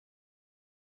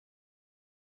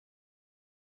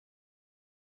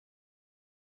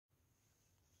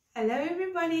Hello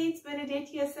everybody, it's Bernadette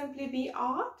here, Simply Be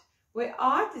Art, where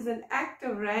art is an act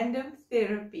of random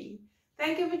therapy.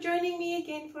 Thank you for joining me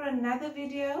again for another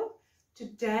video.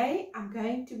 Today I'm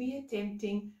going to be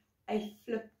attempting a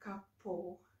flip cup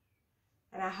pour,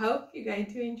 and I hope you're going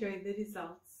to enjoy the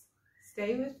results.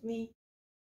 Stay with me.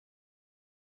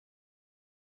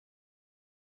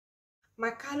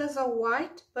 My colors are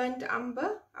white, burnt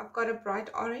umber, I've got a bright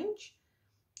orange,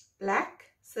 black,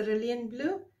 cerulean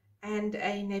blue, and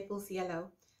a Naples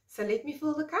yellow. So let me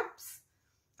fill the cups.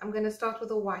 I'm going to start with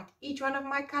the white. Each one of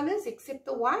my colors except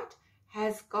the white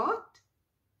has got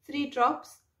 3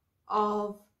 drops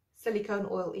of silicone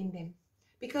oil in them,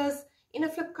 because in a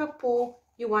flip cup pour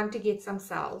you want to get some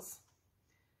cells.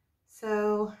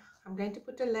 So I'm going to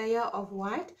put a layer of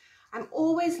white. I'm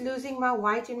always losing my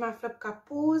white in my flip cup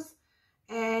pours,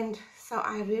 and so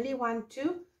I really want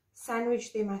to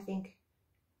sandwich them. I think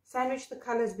sandwich the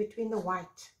colors between the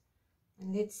white,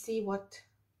 and let's see what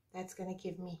that's going to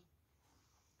give me.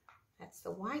 That's the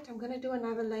white. I'm going to do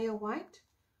another layer white.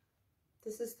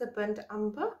 This is the burnt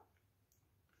umber.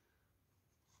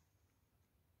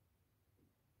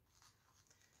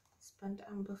 This burnt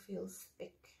umber feels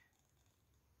thick,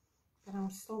 but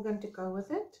I'm still going to go with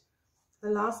it. The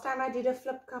last time I did a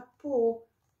flip cup pour,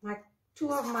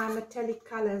 two of my metallic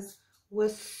colors were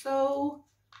so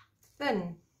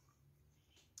thin,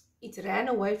 it ran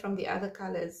away from the other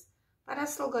colors, but I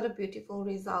still got a beautiful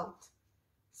result.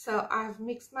 So I've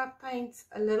mixed my paints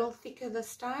a little thicker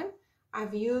this time.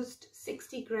 I've used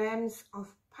 60 grams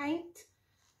of paint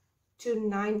to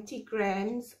 90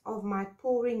 grams of my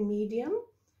pouring medium,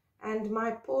 and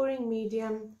my pouring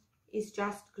medium is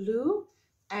just glue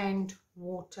and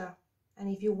water.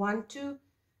 And if you want to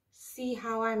see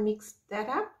how I mixed that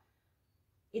up,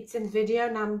 it's in video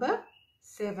number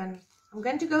 7. I'm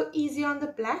going to go easy on the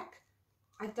black.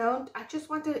 I just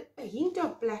want a hint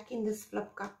of black in this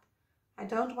flip cup. I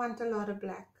don't want a lot of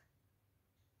black.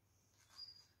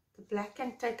 The black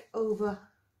can take over.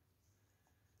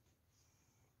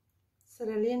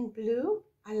 Cerulean blue.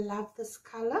 I love this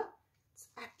color. It's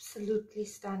absolutely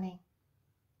stunning.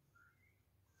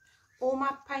 All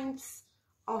my paints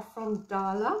are from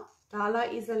Dala. Dala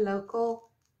is a local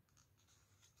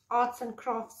arts and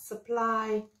crafts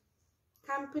supply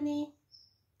company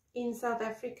in South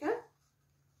Africa.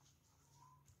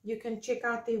 You can check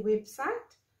out their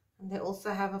website, and they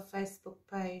also have a Facebook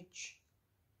page.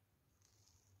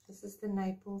 This is the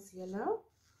Naples yellow,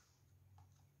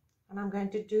 and I'm going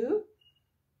to do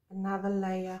another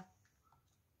layer.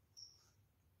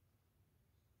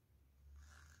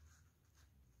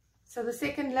 So the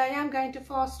second layer I'm going to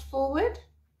fast forward.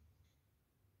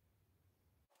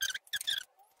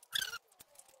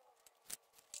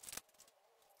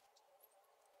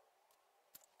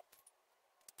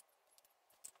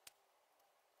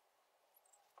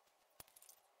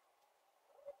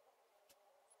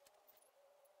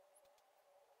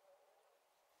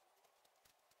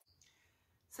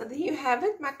 So there you have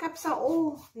it. My cups are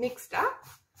all mixed up,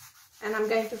 and I'm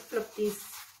going to flip these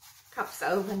cups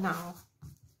over now.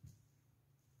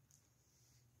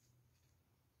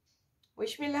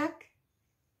 Wish me luck.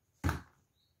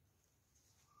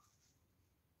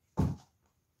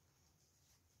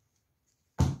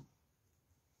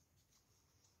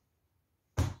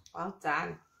 Well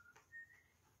done.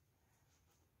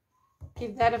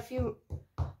 Give that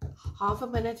half a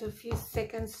minute, a few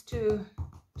seconds to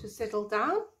settle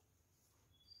down.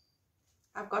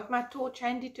 I've got my torch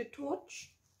handy to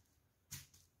torch.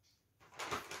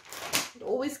 And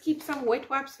always keep some wet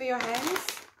wipes for your hands.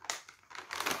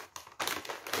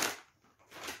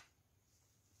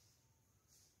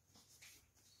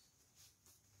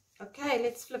 Okay,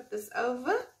 let's flip this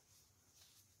over.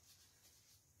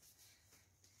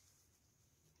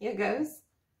 Here goes.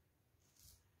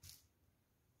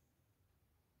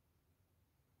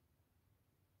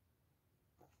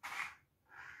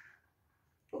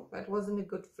 Oh, that wasn't a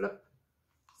good flip.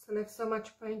 So left so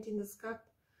much paint in this cup.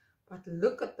 But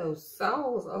look at those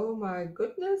cells. Oh my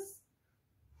goodness.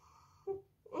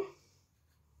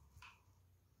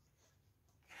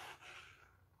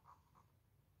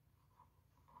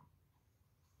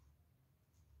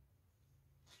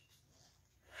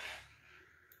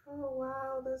 Oh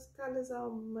wow, those colors are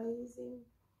amazing.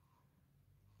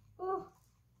 Oh,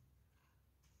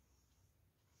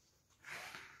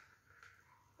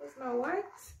 there's my white.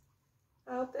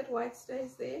 I hope that white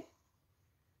stays there.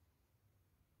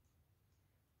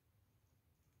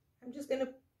 I'm just going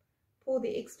to pour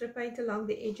the extra paint along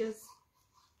the edges.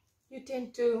 You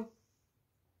tend to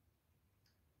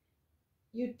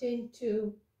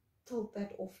tilt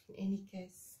that off in any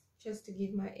case, just to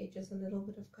give my edges a little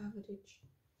bit of coverage.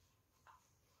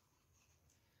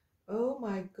 Oh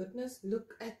my goodness,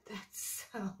 look at that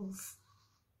cells.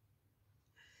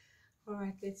 All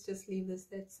right, let's just leave this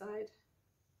that side.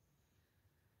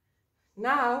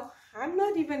 Now, I'm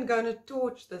not even going to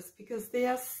torch this because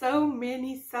there are so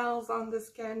many cells on this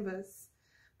canvas.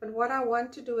 But what I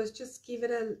want to do is just give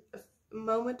it a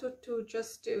moment or two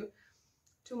just to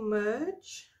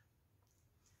merge.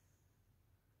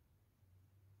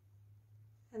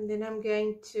 And then I'm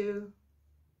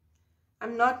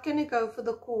not going to go for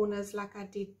the corners like I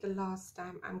did the last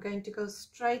time. I'm going to go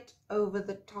straight over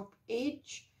the top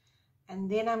edge. And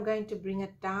then I'm going to bring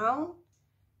it down,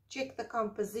 check the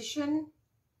composition,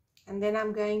 and then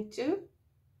I'm going to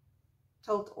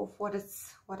tilt off what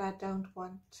I don't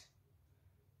want.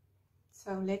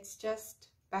 So let's just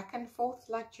back and forth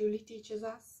like Julie teaches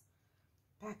us.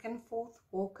 Back and forth,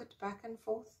 walk it back and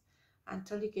forth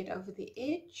until you get over the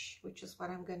edge, which is what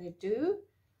I'm going to do.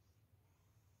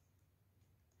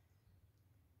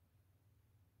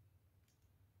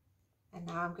 And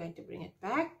now I'm going to bring it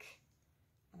back.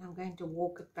 And I'm going to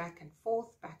walk it back and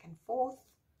forth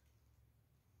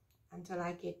until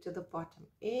I get to the bottom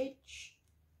edge.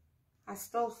 I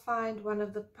still find one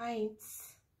of the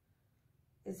paints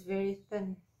is very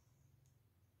thin.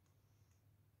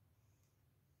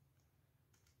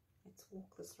 Let's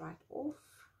walk this right off.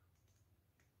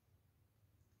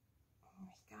 There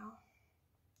we go.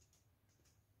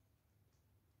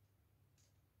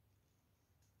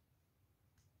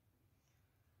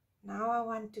 Now I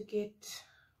want to get,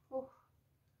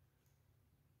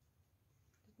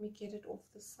 let me get it off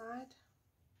the side.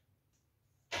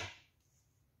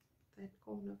 That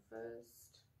corner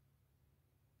first.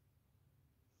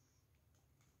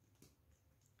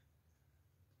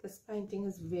 This painting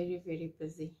is very, very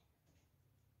busy.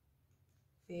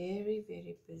 Very,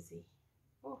 very busy.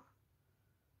 Oh.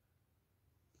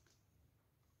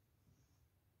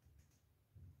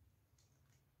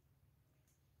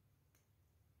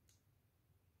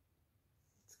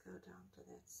 Let's go down to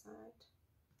that side.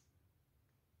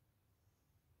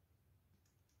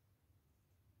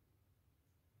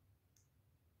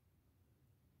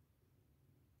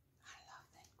 I love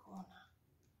that corner.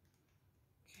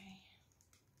 Okay.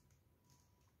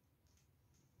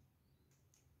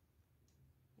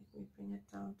 Let me bring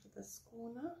it down to this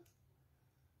corner.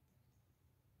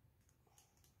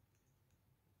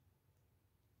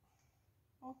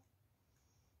 Oh.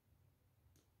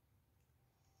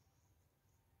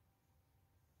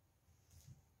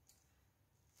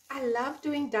 I love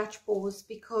doing Dutch pours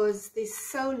because there's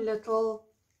so little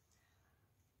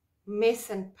mess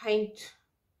and paint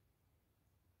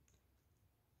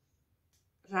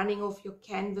running off your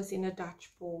canvas in a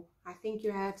Dutch pour. I think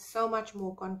you have so much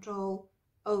more control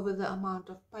over the amount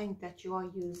of paint that you are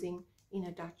using in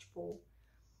a Dutch pour.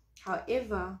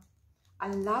 However, I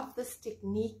love this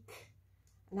technique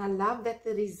and I love that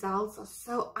the results are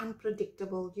so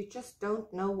unpredictable. You just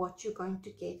don't know what you're going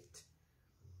to get.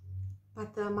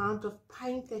 But the amount of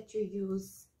paint that you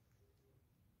use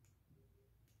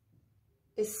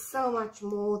is so much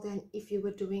more than if you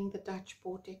were doing the Dutch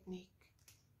pour technique.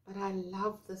 But I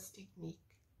love this technique.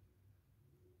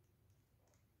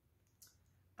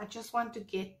 I just want to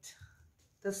get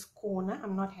this corner.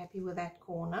 I'm not happy with that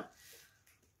corner.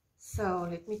 So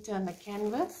let me turn the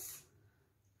canvas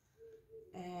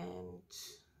and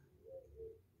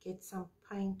get some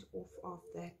paint off of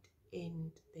that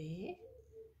end there.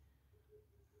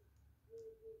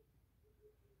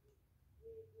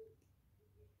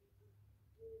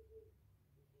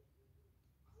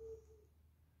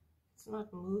 It's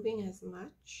not moving as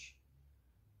much.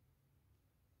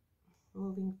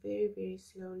 Moving very, very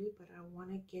slowly, but I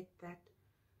want to get that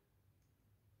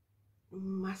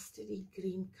mustardy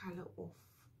green color off.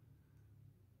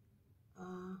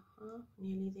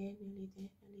 Nearly there, nearly there,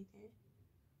 nearly there.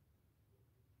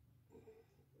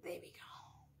 There we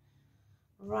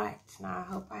go. Right, now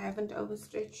I hope I haven't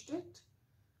overstretched it.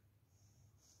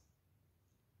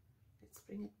 Let's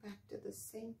bring it back to the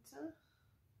center.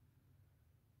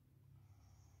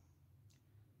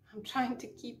 I'm trying to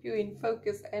keep you in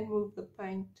focus and move the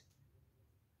paint.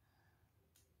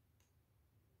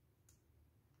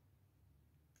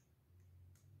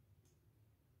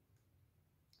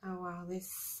 Oh wow,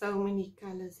 there's so many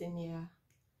colors in here.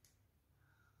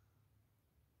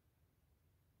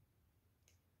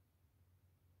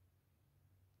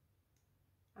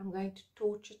 I'm going to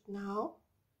torch it now.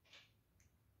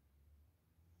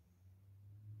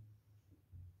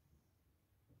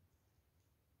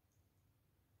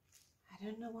 I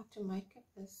don't know what to make of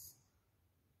this.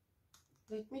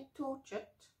 Let me torch it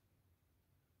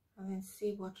and then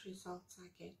see what results I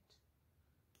get.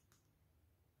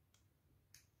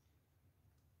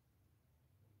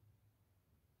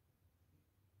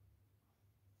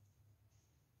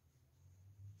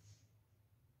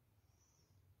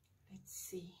 Let's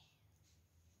see.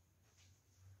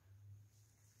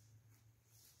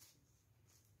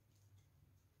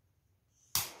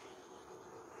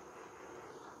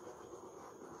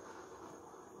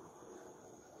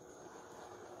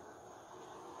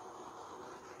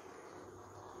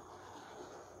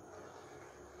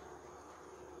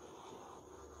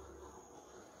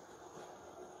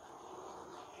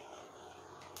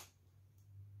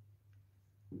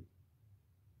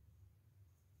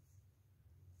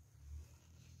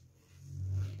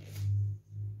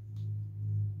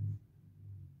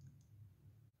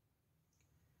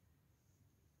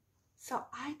 So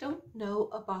I don't know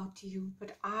about you,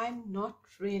 but I'm not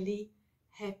really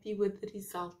happy with the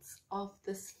results of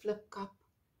this flip cup.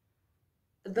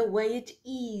 The way it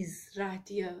is right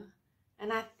here.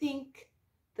 And I think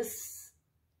this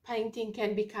painting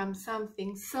can become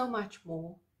something so much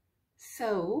more.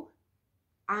 So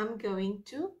I'm going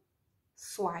to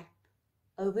swipe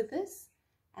over this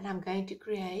and I'm going to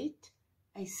create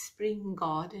a spring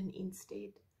garden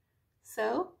instead.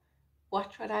 So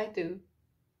watch what I do.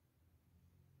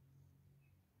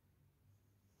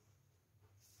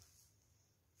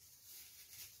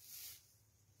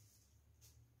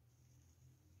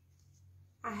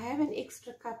 I have an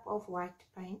extra cup of white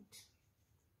paint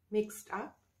mixed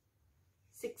up,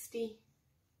 60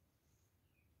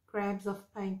 grams of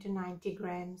paint to 90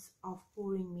 grams of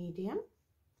pouring medium,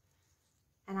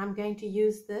 and I'm going to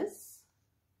use this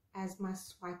as my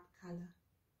swipe color.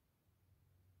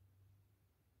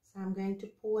 So I'm going to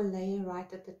pour a layer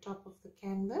right at the top of the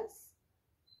canvas,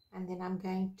 and then I'm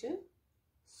going to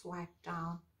swipe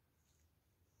down.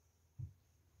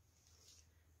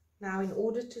 Now in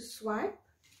order to swipe,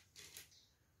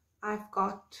 I've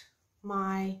got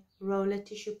my roller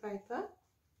tissue paper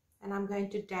and I'm going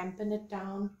to dampen it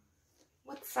down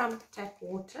with some tap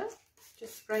water.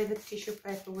 Just spray the tissue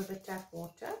paper with the tap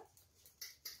water.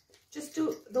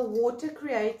 The water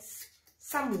creates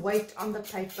some weight on the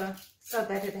paper so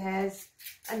that it has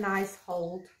a nice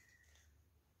hold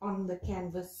on the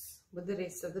canvas with the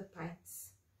rest of the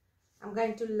paints. I'm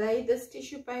going to lay this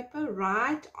tissue paper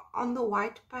right on the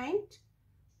white paint,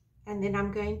 and then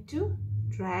I'm going to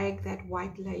drag that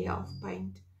white layer of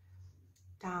paint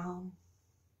down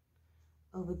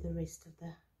over the rest of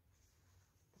the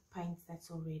paint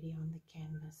that's already on the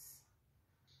canvas.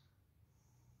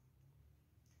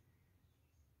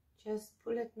 Just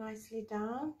pull it nicely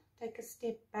down, take a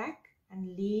step back and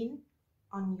lean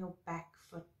on your back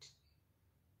foot.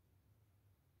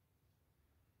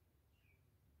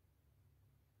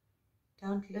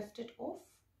 Don't lift it off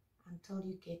until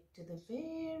you get to the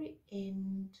very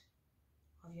end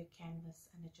of your canvas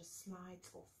and it just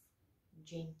slides off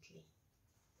gently.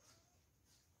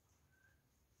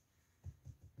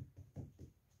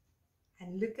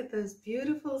 And look at those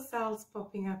beautiful cells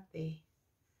popping up there.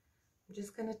 I'm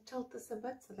just going to tilt this a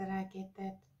bit so that I get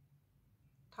that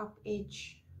top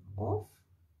edge off.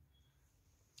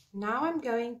 Now I'm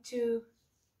going to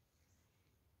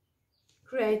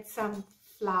create some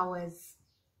flowers.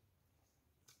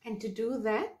 And to do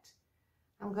that,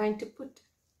 I'm going to put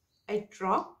a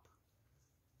drop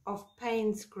of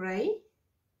Payne's Grey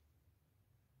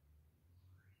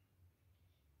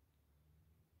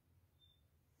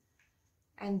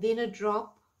and then a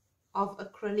drop of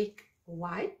acrylic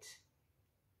white,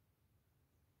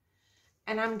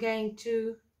 and I'm going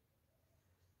to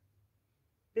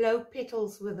blow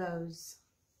petals with those.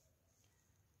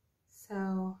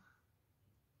 So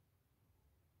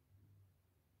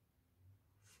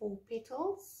 4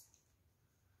 petals.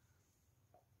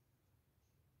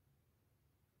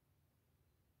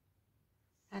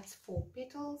 That's 4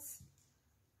 petals.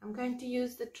 I'm going to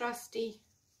use the trusty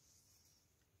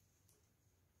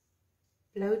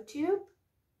blow tube.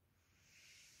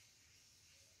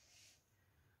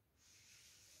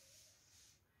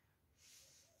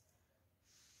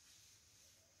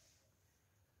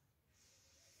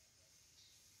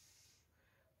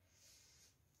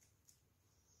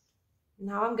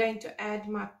 Now I'm going to add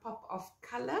my pop of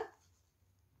color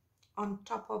on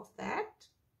top of that.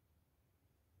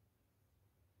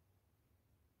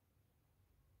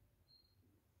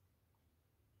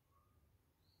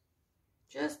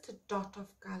 Just a dot of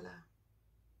color.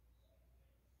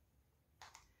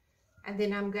 And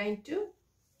then I'm going to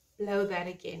blow that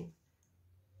again.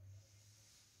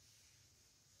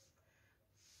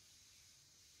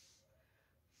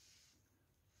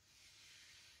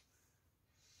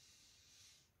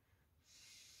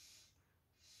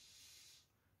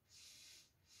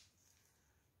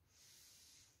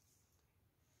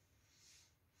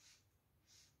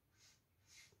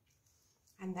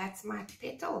 And that's my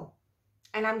petal.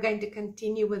 And I'm going to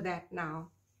continue with that now.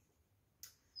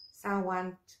 So I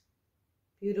want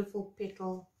beautiful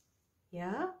petal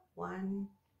here. 1,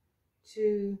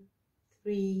 2,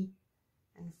 3,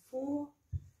 and 4.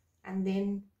 And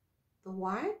then the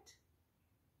white.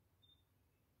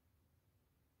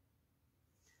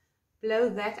 Blow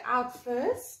that out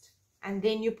first, and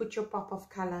then you put your pop of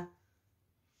color.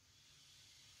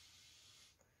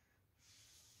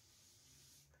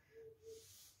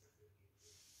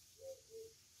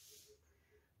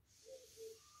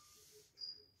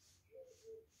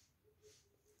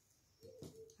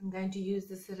 I'm going to use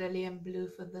the cerulean blue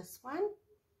for this one.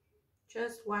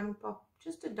 Just one pop,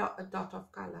 just a dot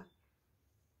of color.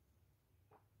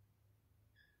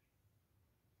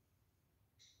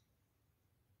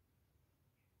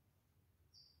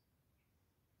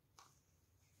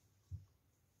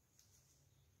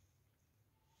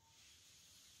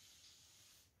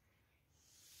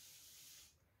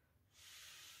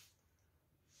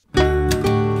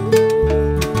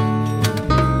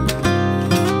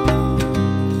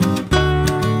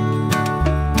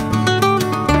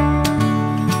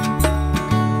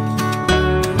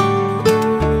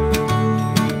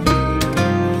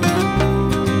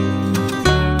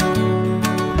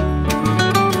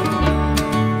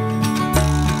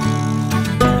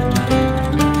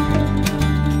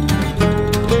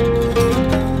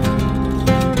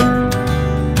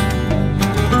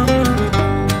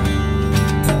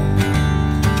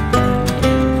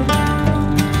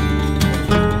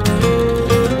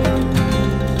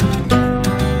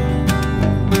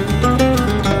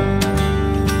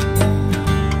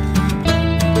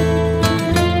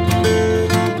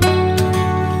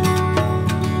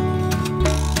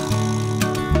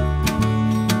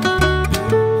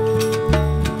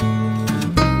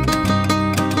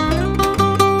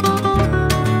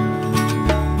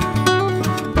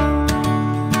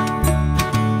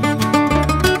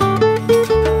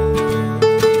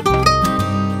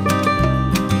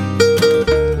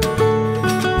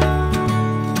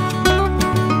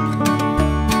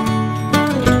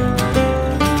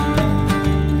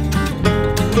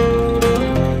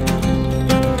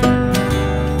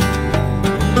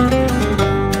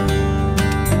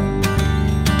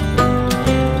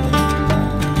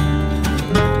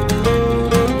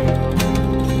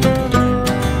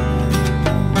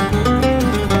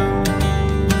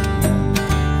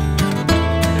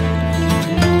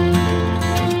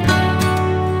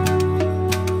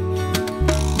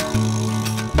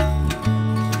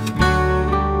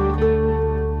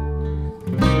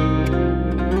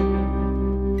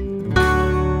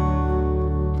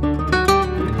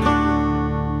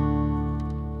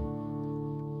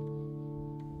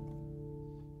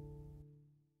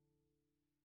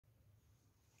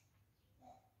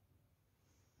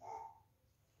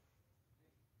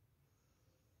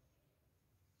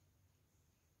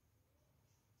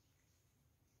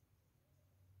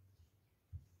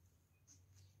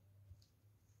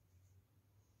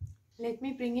 Let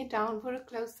me bring it down for a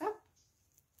close-up.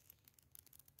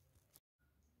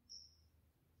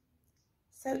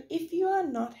 So if you are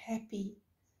not happy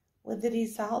with the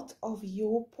result of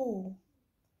your pour,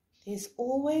 there's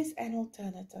always an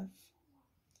alternative.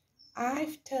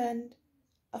 I've turned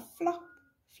a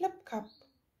flip cup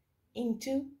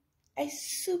into a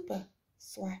super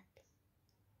swipe,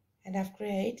 and I've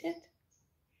created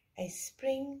a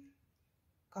spring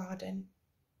garden.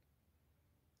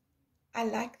 I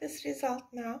like this result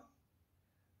now.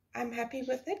 I'm happy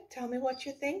with it. Tell me what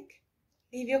you think.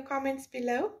 Leave your comments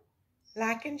below.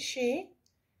 Like and share.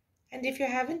 And if you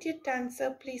haven't yet done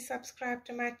so, please subscribe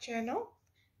to my channel.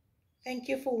 Thank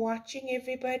you for watching,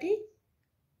 everybody.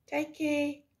 Take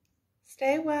care.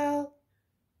 Stay well.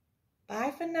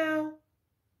 Bye for now.